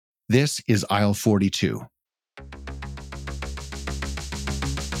This is aisle 42.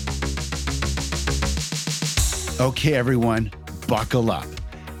 Okay, everyone, buckle up.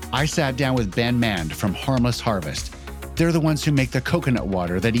 I sat down with Ben Mand from Harmless Harvest. They're the ones who make the coconut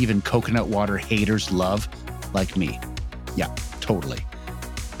water that even coconut water haters love, like me. Yeah, totally.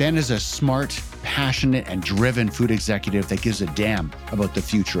 Ben is a smart, passionate, and driven food executive that gives a damn about the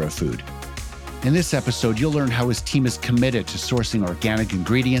future of food. In this episode, you'll learn how his team is committed to sourcing organic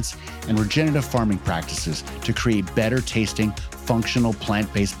ingredients and regenerative farming practices to create better tasting, functional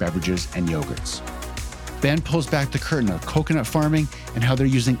plant-based beverages and yogurts. Ben pulls back the curtain on coconut farming and how they're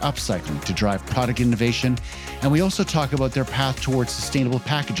using upcycling to drive product innovation. And we also talk about their path towards sustainable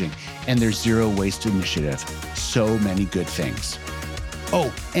packaging and their zero waste initiative. So many good things.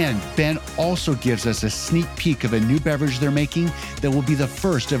 Oh, and Ben also gives us a sneak peek of a new beverage they're making that will be the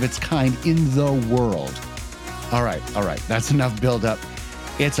first of its kind in the world. All right, that's enough build-up.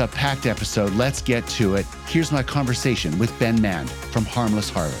 It's a packed episode. Let's get to it. Here's my conversation with Ben Mand from Harmless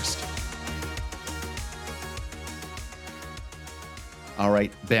Harvest. All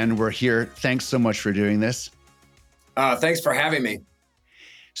right, Ben, we're here. Thanks so much for doing this. Thanks for having me.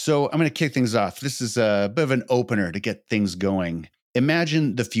 So I'm going to kick things off. This is a bit of an opener to get things going.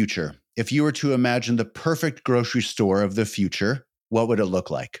 Imagine the future. If you were to imagine the perfect grocery store of the future, what would it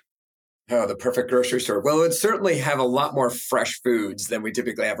look like? Oh, the perfect grocery store. Well, it would certainly have a lot more fresh foods than we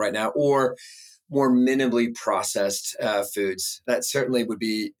typically have right now, or more minimally processed foods. That certainly would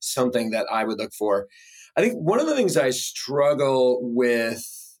be something that I would look for. I think one of the things I struggle with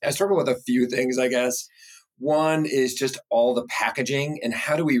a few things, I guess. One is just all the packaging and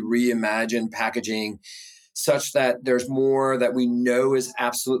how do we reimagine packaging such that there's more that we know is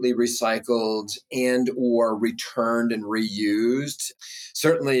absolutely recycled and or returned and reused.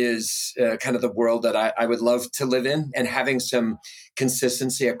 Certainly is kind of the world that I would love to live in, and having some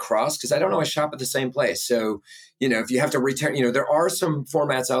consistency across, because I don't always shop at the same place. So, if you have to return, there are some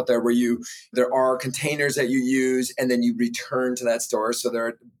formats out there where there are containers that you use and then you return to that store. So there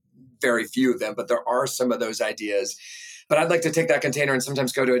are very few of them, but there are some of those ideas. But I'd like to take that container and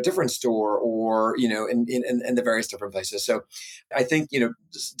sometimes go to a different store or, in the various different places. So I think,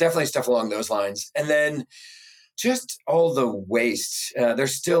 definitely stuff along those lines. And then just all the waste. There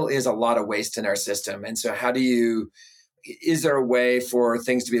still is a lot of waste in our system. And so is there a way for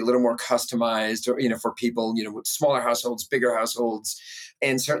things to be a little more customized or, for people, with smaller households, bigger households,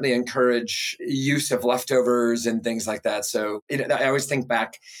 and certainly encourage use of leftovers and things like that. So I always think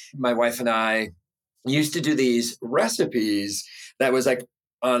back, my wife and I used to do these recipes that was like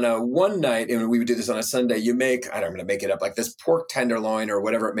on a one night, and we would do this on a Sunday, I'm going to make it up, like this pork tenderloin or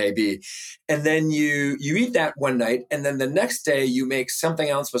whatever it may be. And then you eat that one night, and then the next day you make something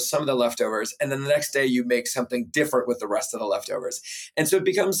else with some of the leftovers. And then the next day you make something different with the rest of the leftovers. And so it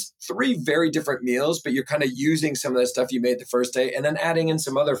becomes 3 very different meals, but you're kind of using some of the stuff you made the first day and then adding in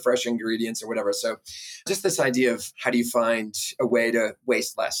some other fresh ingredients or whatever. So just this idea of how do you find a way to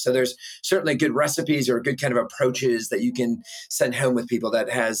waste less? So there's certainly good recipes or good kind of approaches that you can send home with people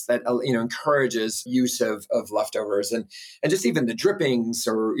that encourages use of leftovers and just even the drippings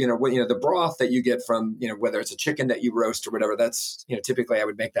or the broth that you get from whether it's a chicken that you roast or whatever. That's typically I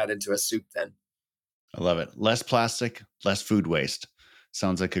would make that into a soup then. I love it. Less plastic, less food waste.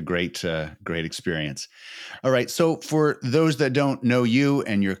 Sounds like a great experience. All right. So for those that don't know you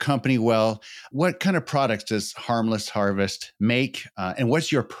and your company well, what kind of products does Harmless Harvest make? And what's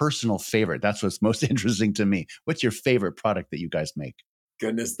your personal favorite? That's what's most interesting to me. What's your favorite product that you guys make?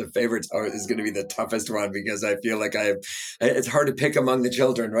 Goodness, the favorites is going to be the toughest one because I feel like it's hard to pick among the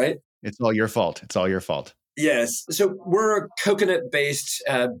children, right? It's all your fault. Yes. So we're a coconut-based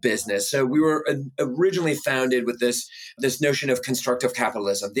business. So we were originally founded with this notion of constructive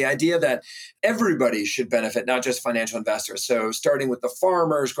capitalism, the idea that everybody should benefit, not just financial investors. So starting with the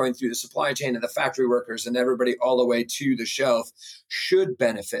farmers, going through the supply chain and the factory workers and everybody all the way to the shelf should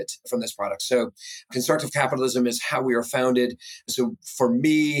benefit from this product. So constructive capitalism is how we are founded. So for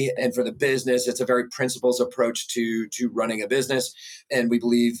me and for the business, it's a very principles approach to running a business. And we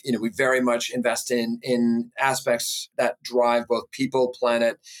believe, we very much invest in aspects that drive both people,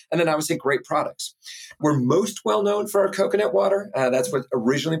 planet, and then obviously great products. We're most well known for our coconut water. That's what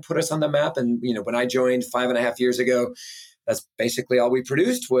originally put us on the map. And, when I joined 5.5 years ago, that's basically all we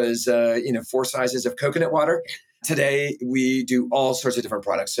produced was, 4 sizes of coconut water. Today, we do all sorts of different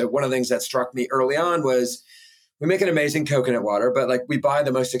products. So one of the things that struck me early on was we make an amazing coconut water, but we buy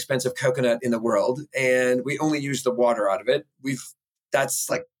the most expensive coconut in the world and we only use the water out of it. That's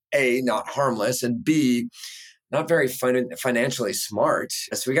A, not harmless, and B, not very financially smart.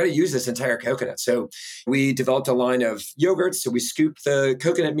 So we got to use this entire coconut. So we developed a line of yogurts. So we scoop the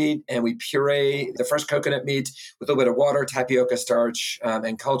coconut meat and we puree the fresh coconut meat with a little bit of water, tapioca starch,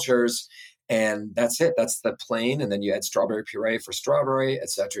 and cultures. And that's it. That's the plain. And then you add strawberry puree for strawberry, et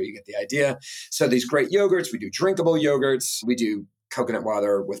cetera. You get the idea. So these great yogurts, we do drinkable yogurts. We do coconut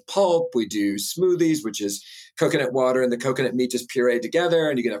water with pulp. We do smoothies, which is coconut water and the coconut meat just pureed together.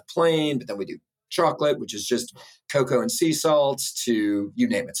 And you can have plain, but then we do chocolate, which is just cocoa and sea salts, to you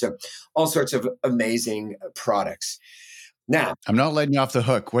name it. So all sorts of amazing products. Now, I'm not letting you off the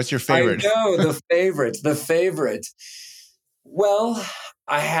hook. What's your I favorite? know the favorite. Well,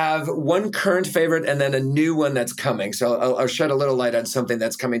 I have one current favorite and then a new one that's coming. So I'll shed a little light on something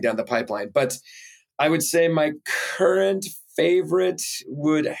that's coming down the pipeline. But I would say my current favorite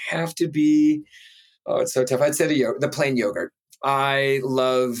would have to be, oh, it's so tough. I'd say the plain yogurt. I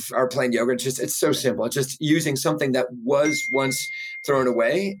love our plain yogurt. It's so simple. It's just using something that was once thrown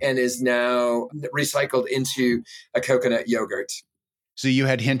away and is now recycled into a coconut yogurt. So you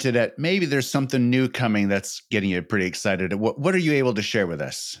had hinted at maybe there's something new coming that's getting you pretty excited. What are you able to share with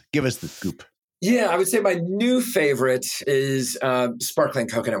us? Give us the scoop. Yeah, I would say my new favorite is sparkling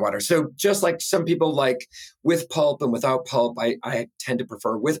coconut water. So just like some people like with pulp and without pulp, I tend to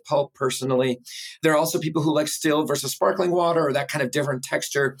prefer with pulp personally. There are also people who like still versus sparkling water or that kind of different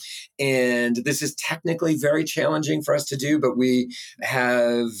texture. And this is technically very challenging for us to do, but we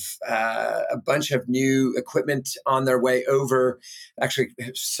have a bunch of new equipment on their way over. Actually,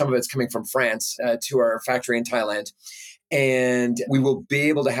 some of it's coming from France to our factory in Thailand. And we will be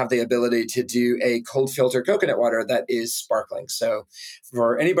able to have the ability to do a cold filter coconut water that is sparkling. So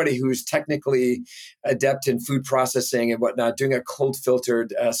for anybody who's technically adept in food processing and whatnot, doing a cold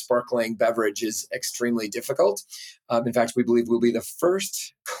filtered sparkling beverage is extremely difficult. In fact, we believe we'll be the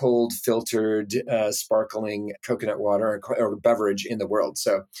first cold filtered sparkling coconut water or beverage in the world.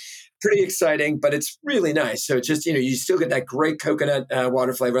 So pretty exciting, but it's really nice. So it's just, you still get that great coconut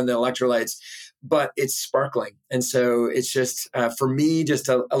water flavor and the electrolytes, but it's sparkling. And so it's just, for me, just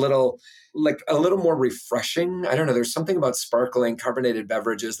a little more refreshing. I don't know. There's something about sparkling carbonated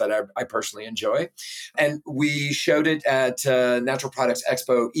beverages that I personally enjoy. And we showed it at Natural Products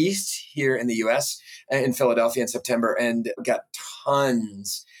Expo East here in the US in Philadelphia in September and got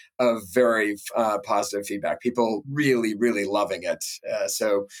tons of very positive feedback. People really, really loving it.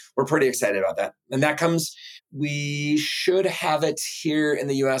 So we're pretty excited about that. And that comes, we should have it here in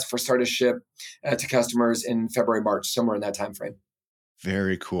the US for start of ship to customers in February, March, somewhere in that time frame.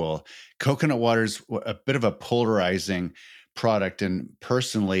 Very cool. Coconut water is a bit of a polarizing product. And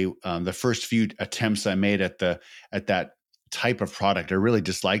personally, the first few attempts I made at that type of product, I really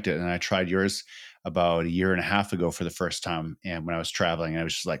disliked it. And I tried yours about a year and a half ago for the first time. And when I was traveling, I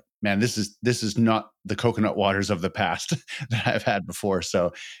was just like, man, this is not the coconut waters of the past that I've had before.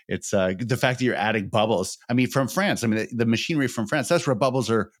 So it's the fact that you're adding bubbles. I mean, from France, the machinery from France, that's where bubbles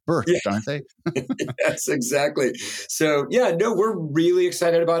are birthed, Yeah. aren't they? Yes, exactly. So yeah, no, we're really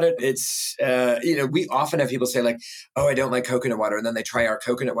excited about it. It's, we often have people say like, oh, I don't like coconut water. And then they try our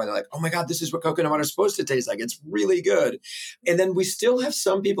coconut water. They're like, oh my God, this is what coconut water is supposed to taste like. It's really good. And then we still have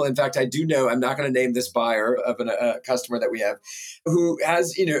some people, in fact, I do know, I'm not going to name this buyer of a customer that we have who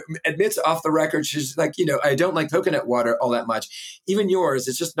has, admits off the record, she's like, I don't like coconut water all that much. Even yours,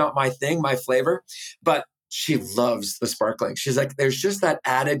 it's just not my thing, my flavor. But she loves the sparkling. She's like, there's just that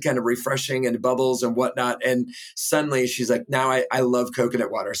added kind of refreshing and bubbles and whatnot. And suddenly she's like, now I love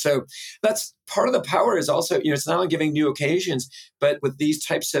coconut water. So that's part of the power is also, it's not only giving new occasions, but with these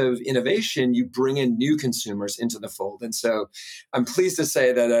types of innovation, you bring in new consumers into the fold. And so I'm pleased to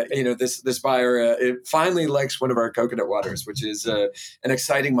say that, this buyer it finally likes one of our coconut waters, which is an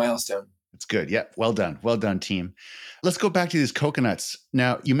exciting milestone. It's good. Yeah. Well done. Well done, team. Let's go back to these coconuts.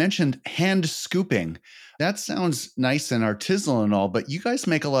 Now, you mentioned hand scooping. That sounds nice and artisanal and all, but you guys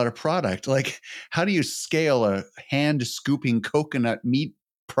make a lot of product. Like, how do you scale a hand scooping coconut meat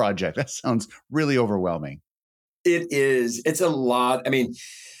project? That sounds really overwhelming. It is. It's a lot. I mean,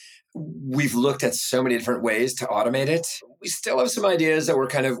 we've looked at so many different ways to automate it. We still have some ideas that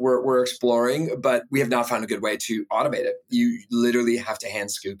we're exploring, but we have not found a good way to automate it. You literally have to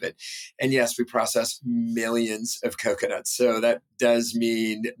hand scoop it. And yes, we process millions of coconuts. So that does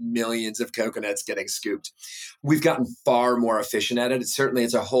mean millions of coconuts getting scooped. We've gotten far more efficient at it.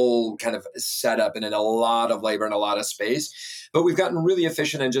 It's a whole kind of setup and in a lot of labor and a lot of space. But we've gotten really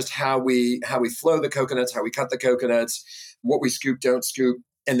efficient in just how we flow the coconuts, how we cut the coconuts, what we scoop, don't scoop.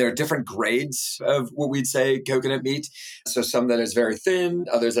 And there are different grades of what we'd say coconut meat. So some that is very thin,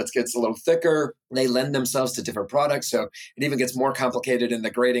 others that gets a little thicker. They lend themselves to different products. So it even gets more complicated in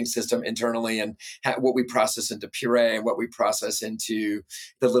the grading system internally, and what we process into puree and what we process into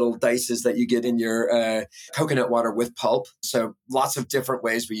the little dices that you get in your coconut water with pulp. So lots of different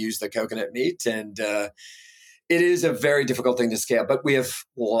ways we use the coconut meat. And it is a very difficult thing to scale, but we have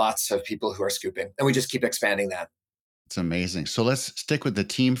lots of people who are scooping, and we just keep expanding that. It's amazing. So let's stick with the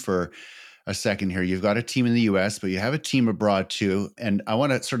team for a second here. You've got a team in the US, but you have a team abroad too. And I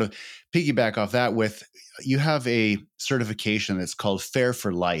want to sort of piggyback off that with, you have a certification that's called Fair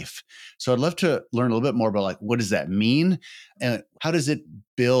for Life. So I'd love to learn a little bit more about, like, what does that mean? And how does it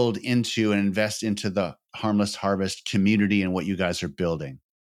build into and invest into the Harmless Harvest community and what you guys are building?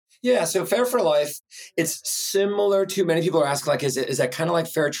 Yeah, so Fair for Life, it's similar to, many people are asking, like, is that kind of like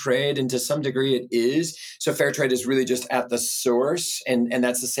fair trade? And to some degree it is. So fair trade is really just at the source, and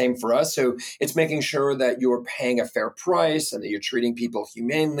that's the same for us. So it's making sure that you're paying a fair price and that you're treating people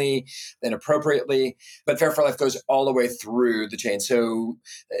humanely and appropriately. But Fair for Life goes all the way through the chain. So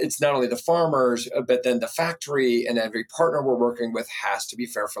it's not only the farmers, but then the factory, and every partner we're working with has to be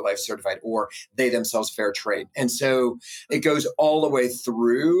Fair for Life certified, or they themselves fair trade. And so it goes all the way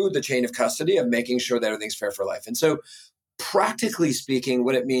through the chain of custody of making sure that everything's fair for life. And so, practically speaking,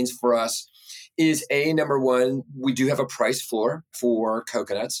 what it means for us is, number one, we do have a price floor for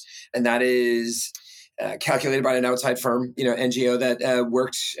coconuts, and that is calculated by an outside firm, NGO that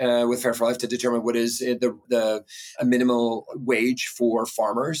worked with Fair for Life to determine what is the a minimal wage for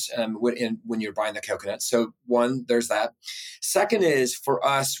farmers when you're buying the coconuts. So one, there's that. Second is, for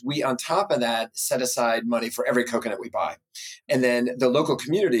us, we on top of that set aside money for every coconut we buy. And then the local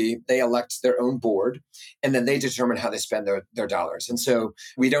community, they elect their own board, and then they determine how they spend their dollars. And so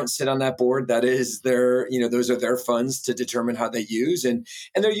we don't sit on that board. That is their, those are their funds to determine how they use. And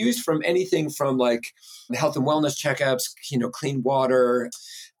they're used from anything from like health and wellness checkups, clean water.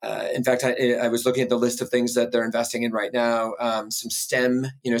 In fact, I was looking at the list of things that they're investing in right now. Some STEM,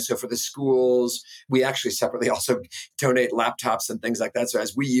 so for the schools, we actually separately also donate laptops and things like that. So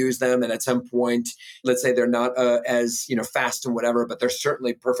as we use them, and at some point, let's say they're not as fast and whatever, but they're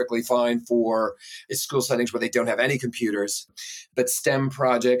certainly perfectly fine for school settings where they don't have any computers. But STEM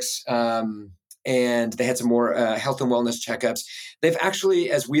projects. And they had some more health and wellness checkups. They've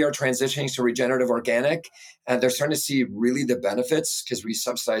actually, as we are transitioning to regenerative organic, they're starting to see really the benefits, because we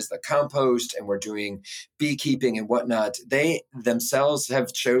subsidize the compost and we're doing beekeeping and whatnot. They themselves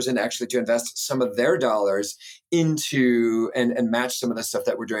have chosen actually to invest some of their dollars into and match some of the stuff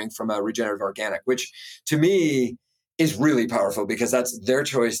that we're doing from a regenerative organic, which to me is really powerful, because that's their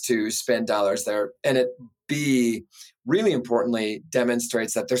choice to spend dollars there. And it really importantly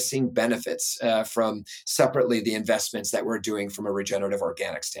demonstrates that they're seeing benefits from separately the investments that we're doing from a regenerative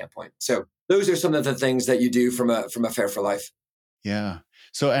organic standpoint. So those are some of the things that you do from a Fair for Life. Yeah.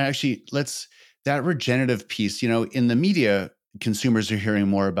 So actually, that regenerative piece, in the media, consumers are hearing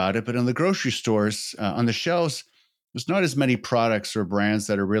more about it, but in the grocery stores, on the shelves, there's not as many products or brands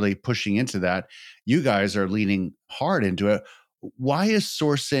that are really pushing into that. You guys are leaning hard into it. Why is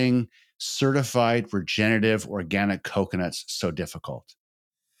sourcing certified regenerative organic coconuts so difficult?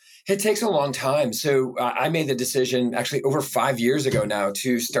 It takes a long time. So I made the decision actually over 5 years ago now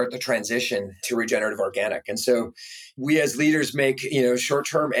to start the transition to regenerative organic. And so we as leaders make,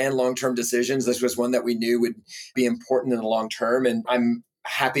 short-term and long-term decisions. This was one that we knew would be important in the long term. And I'm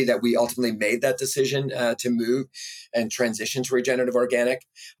happy that we ultimately made that decision to move and transition to regenerative organic.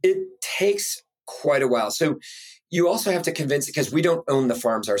 It takes quite a while. So you also have to convince, because we don't own the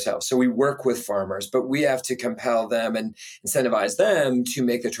farms ourselves. So we work with farmers, but we have to compel them and incentivize them to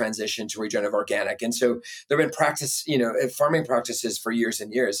make the transition to regenerative organic. And so there have been farming practices for years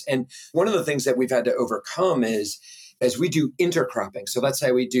and years. And one of the things that we've had to overcome is, as we do intercropping. So let's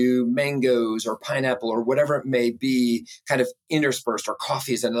say we do mangoes or pineapple or whatever it may be, kind of interspersed, or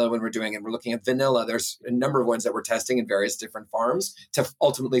coffee is another one we're doing. And we're looking at vanilla. There's a number of ones that we're testing in various different farms to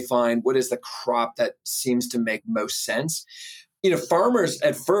ultimately find what is the crop that seems to make most sense. Farmers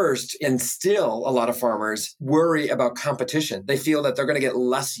at first, and still a lot of farmers, worry about competition. They feel that they're going to get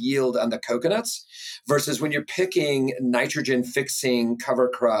less yield on the coconuts, versus when you're picking nitrogen fixing cover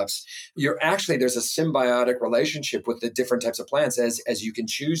crops, there's a symbiotic relationship with the different types of plants as you can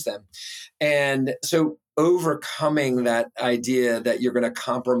choose them. And so overcoming that idea that you're going to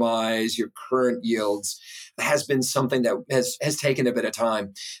compromise your current yields has been something that has taken a bit of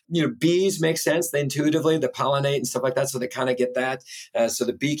time. Bees make sense. They intuitively, the pollinate and stuff like that. So they kind of get that. So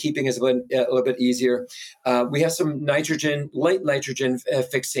the beekeeping is a little bit easier. We have some light nitrogen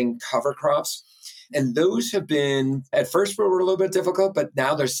fixing cover crops. And those have been, at first, were a little bit difficult, but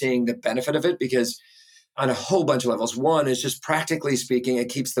now they're seeing the benefit of it because on a whole bunch of levels. One is just practically speaking, it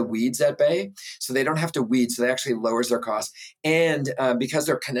keeps the weeds at bay. So they don't have to weed. So they actually lowers their costs. And because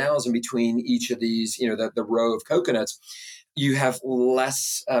there are canals in between each of these, the row of coconuts, you have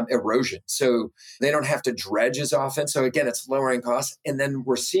less erosion. So they don't have to dredge as often. So again, it's lowering costs. And then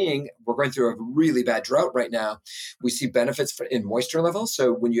we're going through a really bad drought right now. We see benefits in moisture levels.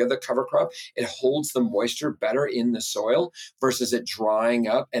 So when you have the cover crop, it holds the moisture better in the soil versus it drying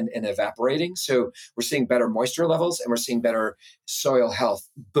up and evaporating. So we're seeing better moisture levels and we're seeing better soil health,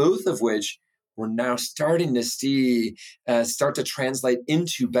 both of which we're now starting to see start to translate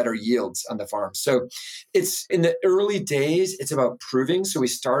into better yields on the farm. So it's in the early days, it's about proving. So we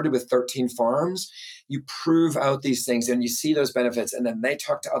started with 13 farms. You prove out these things and you see those benefits, and then they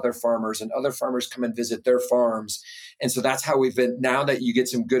talk to other farmers and other farmers come and visit their farms. And so that's how we've been. Now that you get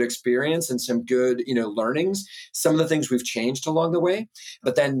some good experience and some good, learnings, some of the things we've changed along the way,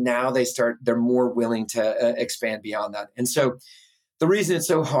 but then now they're more willing to expand beyond that. And so the reason it's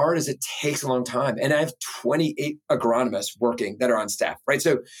so hard is it takes a long time. And I have 28 agronomists working that are on staff, right?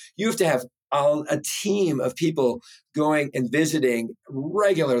 So you have to have a team of people going and visiting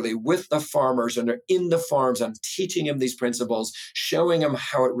regularly with the farmers, and they're in the farms. I'm teaching them these principles, showing them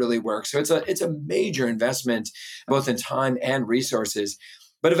how it really works. So it's a major investment, both in time and resources.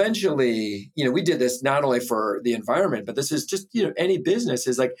 But eventually, we did this not only for the environment, but this is just, any business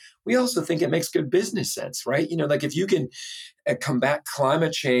is like, we also think it makes good business sense, right? Like if you can combat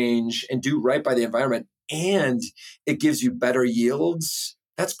climate change and do right by the environment and it gives you better yields,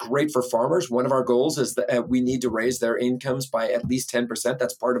 that's great for farmers. One of our goals is that we need to raise their incomes by at least 10%.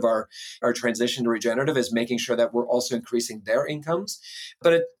 That's part of our transition to regenerative, is making sure that we're also increasing their incomes.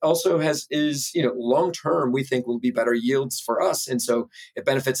 But it also is long term, we think will be better yields for us. And so it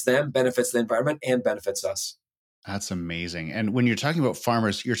benefits them, benefits the environment, and benefits us. That's amazing. And when you're talking about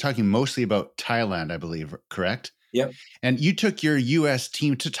farmers, you're talking mostly about Thailand, I believe, correct? Yep. And you took your US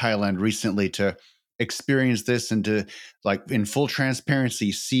team to Thailand recently to experience this and to, like, in full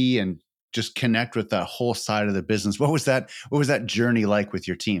transparency, see and just connect with the whole side of the business. What was that journey like with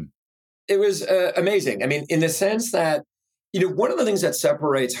your team? It was amazing. I mean, in the sense that, one of the things that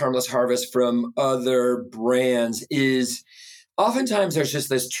separates Harmless Harvest from other brands is oftentimes there's just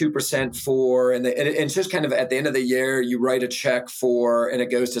this 2% for, and it's just kind of at the end of the year, you write a check for, and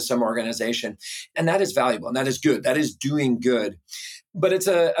it goes to some organization. And that is valuable and that is good. That is doing good. But it's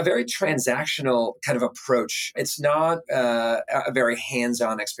a very transactional kind of approach. It's not a very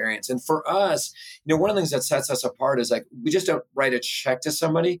hands-on experience. And for us, one of the things that sets us apart is like, we just don't write a check to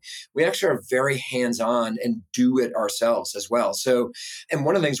somebody. We actually are very hands-on and do it ourselves as well. So, and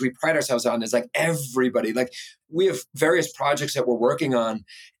one of the things we pride ourselves on is like everybody, like we have various projects that we're working on,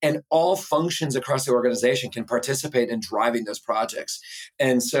 and all functions across the organization can participate in driving those projects.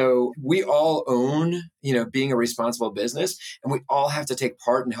 And so we all own, being a responsible business, and we all have to take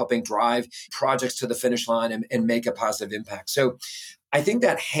part in helping drive projects to the finish line and make a positive impact. So I think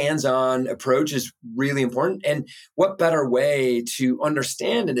that hands-on approach is really important. And what better way to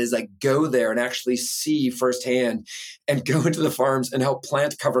understand it is like go there and actually see firsthand and go into the farms and help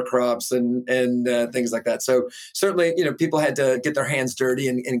plant cover crops and things like that. So certainly, people had to get their hands dirty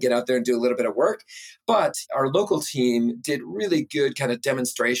and get out there and do a little bit of work. But our local team did really good kind of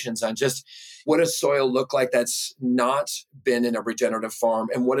demonstrations on just what does soil look like that's not been in a regenerative farm,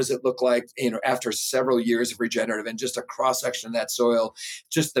 and what does it look like, after several years of regenerative, and just a cross section of that soil,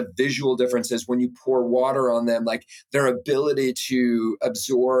 just the visual differences when you pour water on them, like their ability to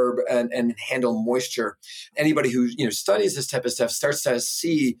absorb and handle moisture. Anybody who studies this type of stuff starts to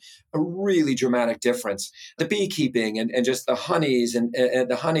see a really dramatic difference. The beekeeping and just the honeys and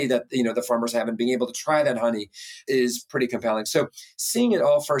the honey that the farmers have, and being able to try that honey is pretty compelling. So seeing it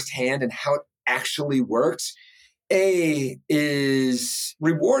all firsthand and how it actually works is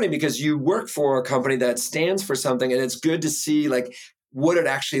rewarding, because you work for a company that stands for something, and it's good to see like what it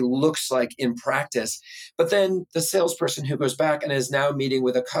actually looks like in practice. But then the salesperson who goes back and is now meeting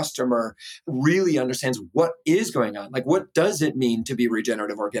with a customer really understands what is going on. Like, what does it mean to be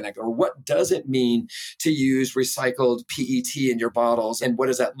regenerative organic? Or what does it mean to use recycled PET in your bottles? And what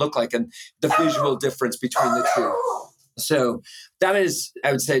does that look like? And the visual difference between the two. So that is,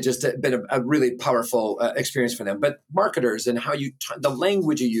 I would say, just been a really powerful experience for them. But marketers and how the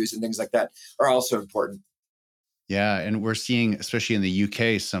language you use and things like that are also important. Yeah. And we're seeing, especially in the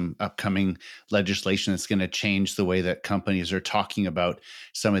UK, some upcoming legislation that's going to change the way that companies are talking about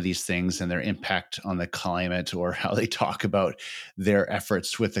some of these things and their impact on the climate, or how they talk about their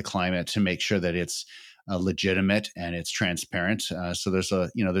efforts with the climate, to make sure that it's legitimate and it's transparent. So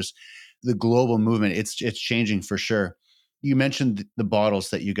there's the global movement, it's changing for sure. You mentioned the bottles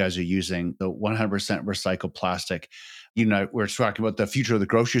that you guys are using, the 100% recycled plastic. We're talking about the future of the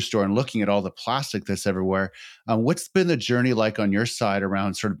grocery store and looking at all the plastic that's everywhere. What's been the journey like on your side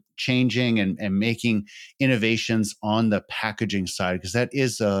around sort of changing and making innovations on the packaging side? Because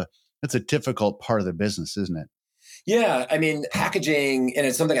that's a difficult part of the business, isn't it? Yeah, I mean, packaging, and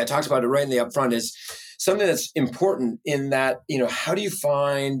it's something I talked about right in the upfront, is something that's important in that, how do you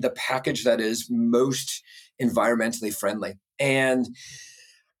find the package that is most environmentally friendly? And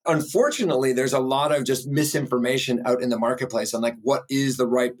unfortunately, there's a lot of just misinformation out in the marketplace on like what is the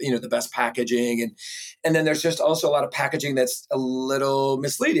right, the best packaging, and then there's just also a lot of packaging that's a little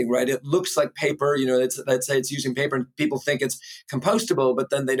misleading, right? It looks like paper, let's say it's using paper, and people think it's compostable,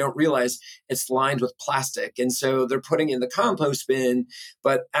 but then they don't realize it's lined with plastic, and so they're putting in the compost bin,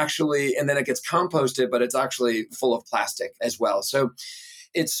 but actually, and then it gets composted, but it's actually full of plastic as well. So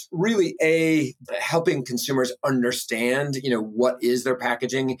it's really helping consumers understand, what is their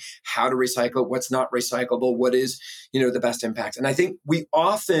packaging, how to recycle, what's not recyclable, what is, the best impact. And I think we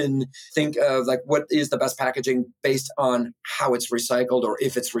often think of like what is the best packaging based on how it's recycled or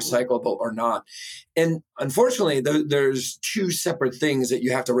if it's recyclable or not. And unfortunately, there's two separate things that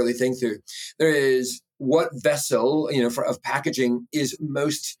you have to really think through. There is what vessel, of packaging is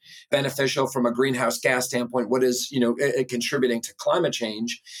most beneficial from a greenhouse gas standpoint, what is, contributing to climate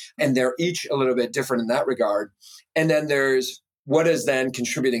change. And they're each a little bit different in that regard. And then there's what is then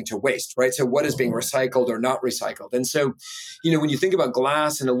contributing to waste, right? So what is being recycled or not recycled? And so, when you think about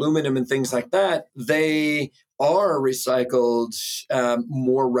glass and aluminum and things like that, they are recycled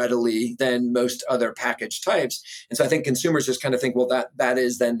more readily than most other package types. And so I think consumers just kind of think, well, that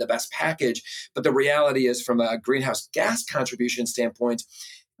is then the best package. But the reality is from a greenhouse gas contribution standpoint,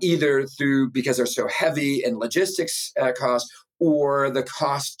 either because they're so heavy in logistics costs, or the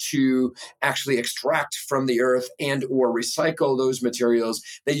cost to actually extract from the earth and or recycle those materials,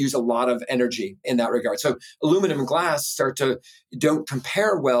 they use a lot of energy in that regard. So aluminum and glass don't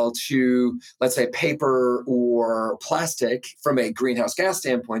compare well to, let's say, paper or plastic from a greenhouse gas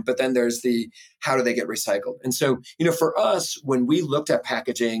standpoint, but then there's the how do they get recycled? And so, for us, when we looked at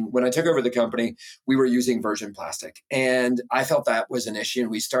packaging, when I took over the company, we were using virgin plastic. And I felt that was an issue.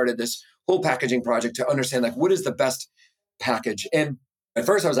 And we started this whole packaging project to understand like what is the best package. And at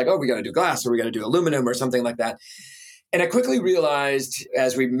first I was like, oh, we got to do glass or we got to do aluminum or something like that. And I quickly realized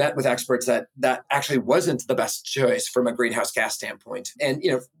as we met with experts that actually wasn't the best choice from a greenhouse gas standpoint. And,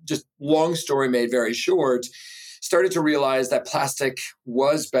 just long story made very short, started to realize that plastic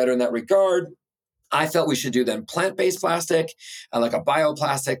was better in that regard. I felt we should do then plant-based plastic, like a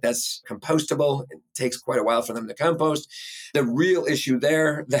bioplastic that's compostable. It takes quite a while for them to compost. The real issue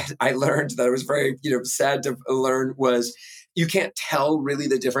there that I learned that I was very, sad to learn was you can't tell really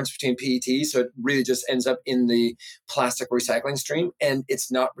the difference between PET. So it really just ends up in the plastic recycling stream and it's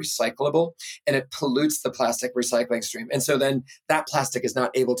not recyclable and it pollutes the plastic recycling stream. And so then that plastic is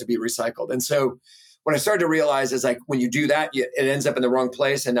not able to be recycled. And so what I started to realize is like when you do that, it ends up in the wrong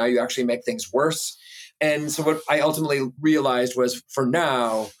place and now you actually make things worse. And so what I ultimately realized was for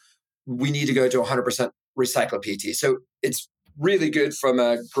now, we need to go to 100% recycled PET. So it's really good from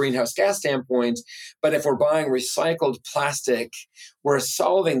a greenhouse gas standpoint. But if we're buying recycled plastic, we're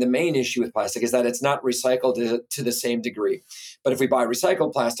solving the main issue with plastic is that it's not recycled to the same degree. But if we buy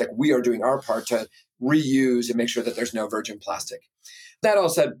recycled plastic, we are doing our part to reuse and make sure that there's no virgin plastic. That all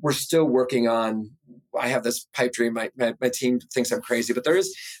said, we're still working on, I have this pipe dream. My team thinks I'm crazy, but there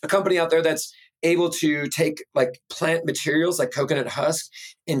is a company out there that's able to take like plant materials like coconut husk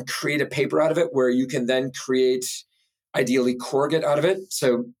and create a paper out of it where you can then create ideally corrugate out of it.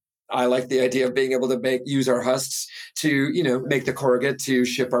 So I like the idea of being able to use our husks to, make the corrugate to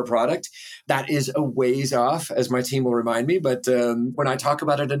ship our product. That is a ways off, as my team will remind me. But when I talk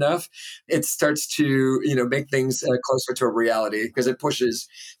about it enough, it starts to, make things closer to a reality because it pushes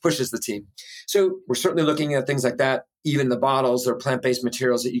the team. So we're certainly looking at things like that. Even the bottles or plant-based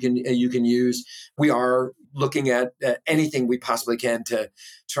materials that you can use. We are looking at anything we possibly can to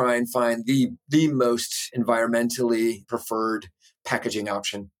try and find the most environmentally preferred packaging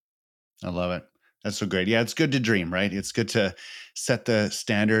option. I love it. That's so great. Yeah, it's good to dream, right? It's good to set the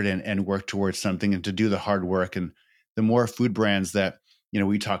standard and work towards something and to do the hard work. And the more food brands that,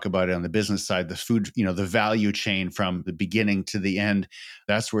 we talk about it on the business side, the food, the value chain from the beginning to the end,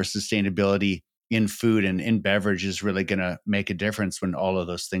 that's where sustainability in food and in beverage is really going to make a difference when all of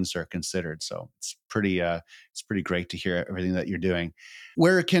those things are considered. So it's pretty great to hear everything that you're doing.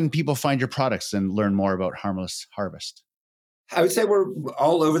 Where can people find your products and learn more about Harmless Harvest? I would say we're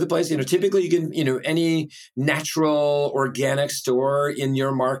all over the place. Typically you can, any natural organic store in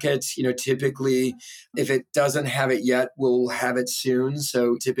your market, typically if it doesn't have it yet, we'll have it soon.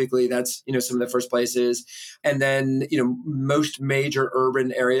 So typically that's, some of the first places. And then, most major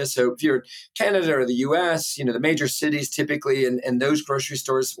urban areas. So if you're in Canada or the US, the major cities typically, and those grocery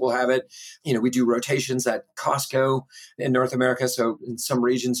stores will have it. We do rotations at Costco in North America. So in some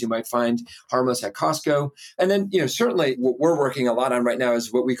regions you might find Harmless at Costco. And then, certainly what we're working a lot on right now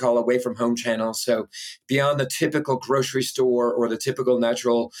is what we call away from home channels. So beyond the typical grocery store or the typical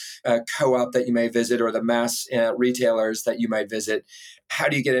natural co-op that you may visit or the mass retailers that you might visit, how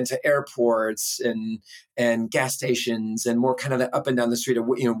do you get into airports and gas stations and more kind of the up and down the street of,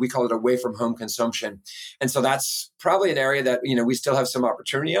 we call it away from home consumption. And so that's probably an area that, we still have some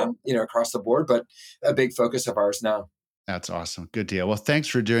opportunity on, across the board, but a big focus of ours now. That's awesome. Good deal. Well, thanks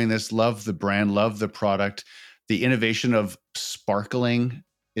for doing this. Love the brand, love the product. The innovation of sparkling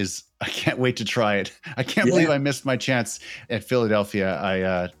I can't wait to try it. I can't believe I missed my chance at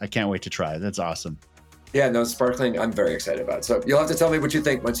Philadelphia. I can't wait to try it. That's awesome. Yeah, no, sparkling, I'm very excited about it. So you'll have to tell me what you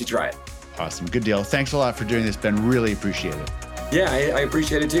think once you try it. Awesome. Good deal. Thanks a lot for doing this, Ben. Really appreciate it. Yeah, I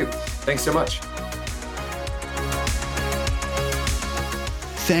appreciate it too. Thanks so much.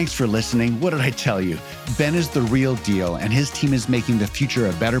 Thanks for listening. What did I tell you? Ben is the real deal, and his team is making the future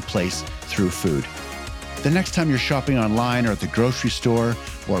a better place through food. The next time you're shopping online or at the grocery store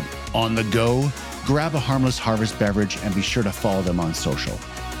or on the go, grab a Harmless Harvest beverage and be sure to follow them on social.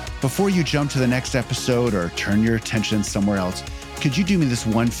 Before you jump to the next episode or turn your attention somewhere else, could you do me this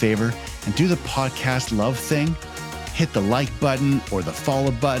one favor and do the podcast love thing? Hit the like button or the follow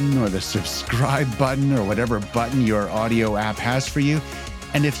button or the subscribe button or whatever button your audio app has for you.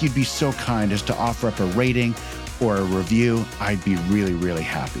 And if you'd be so kind as to offer up a rating or a review, I'd be really, really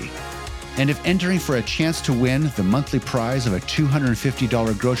happy. And if entering for a chance to win the monthly prize of a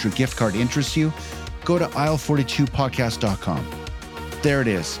 $250 grocery gift card interests you, go to aisle42podcast.com. There it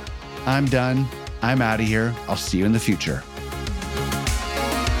is. I'm done. I'm out of here. I'll see you in the future.